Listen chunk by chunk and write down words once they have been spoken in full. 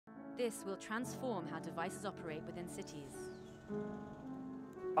This will transform how devices operate within cities.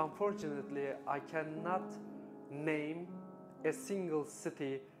 Unfortunately, I cannot name a single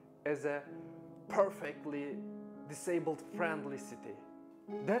city as a perfectly disabled-friendly city.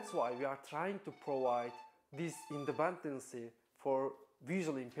 That's why we are trying to provide this independency for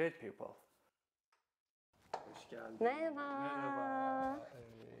visually impaired people. Hoş geldin. Merhaba. Merhaba.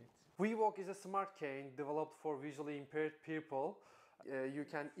 Evet. WeWalk is a smart cane developed for visually impaired people. You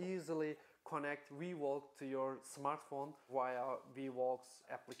can easily connect WeWalk to your smartphone via WeWalk's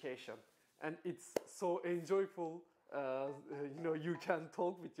application. And it's so enjoyable. You can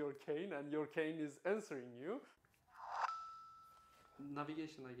talk with your cane and your cane is answering you.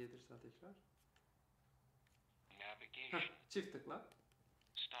 Navigation'a gelirsen tekrar. Navigation. Çift tıkla.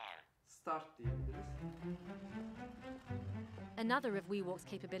 Start. diyebiliriz. Another of WeWalk's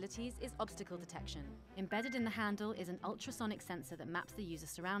capabilities is obstacle detection. Embedded in the handle is an ultrasonic sensor that maps the user's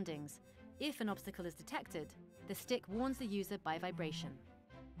surroundings. If an obstacle is detected, the stick warns the user by vibration.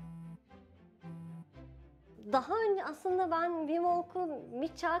 Daha önce aslında ben WeWalk'u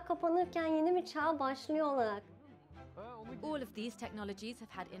bir çağ kapanırken yeni bir çağ başlıyor olarak. All of these technologies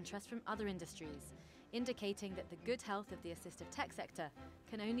have had interest from other industries, indicating that the good health of the assistive tech sector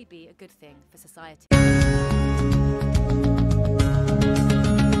can only be a good thing for society.